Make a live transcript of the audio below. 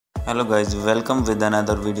Hello guys, welcome with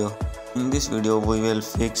another video. In this video we will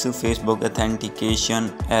fix Facebook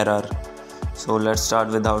authentication error. So let's start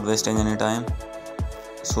without wasting any time.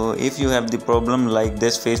 So if you have the problem like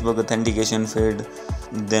this Facebook authentication failed,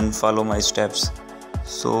 then follow my steps.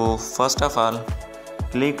 So first of all,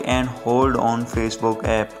 click and hold on Facebook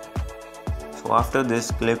app. So after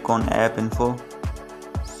this, click on app info.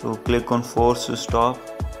 So click on force stop.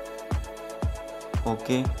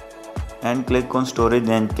 OK. And click on storage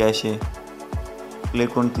and cache.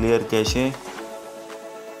 Click on clear cache.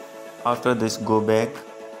 After this, go back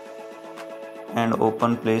and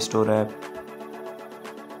open Play Store app.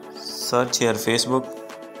 Search here Facebook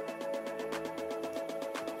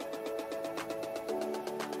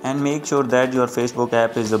and make sure that your Facebook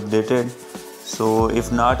app is updated. So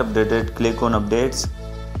if not updated, click on updates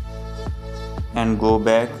and go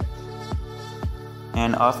back,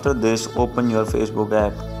 and after this open your Facebook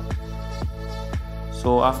app.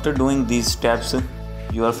 So after doing these steps,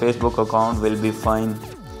 your Facebook account will be fine.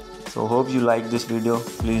 So hope you like this video.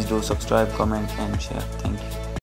 Please do subscribe, comment and share. Thank you.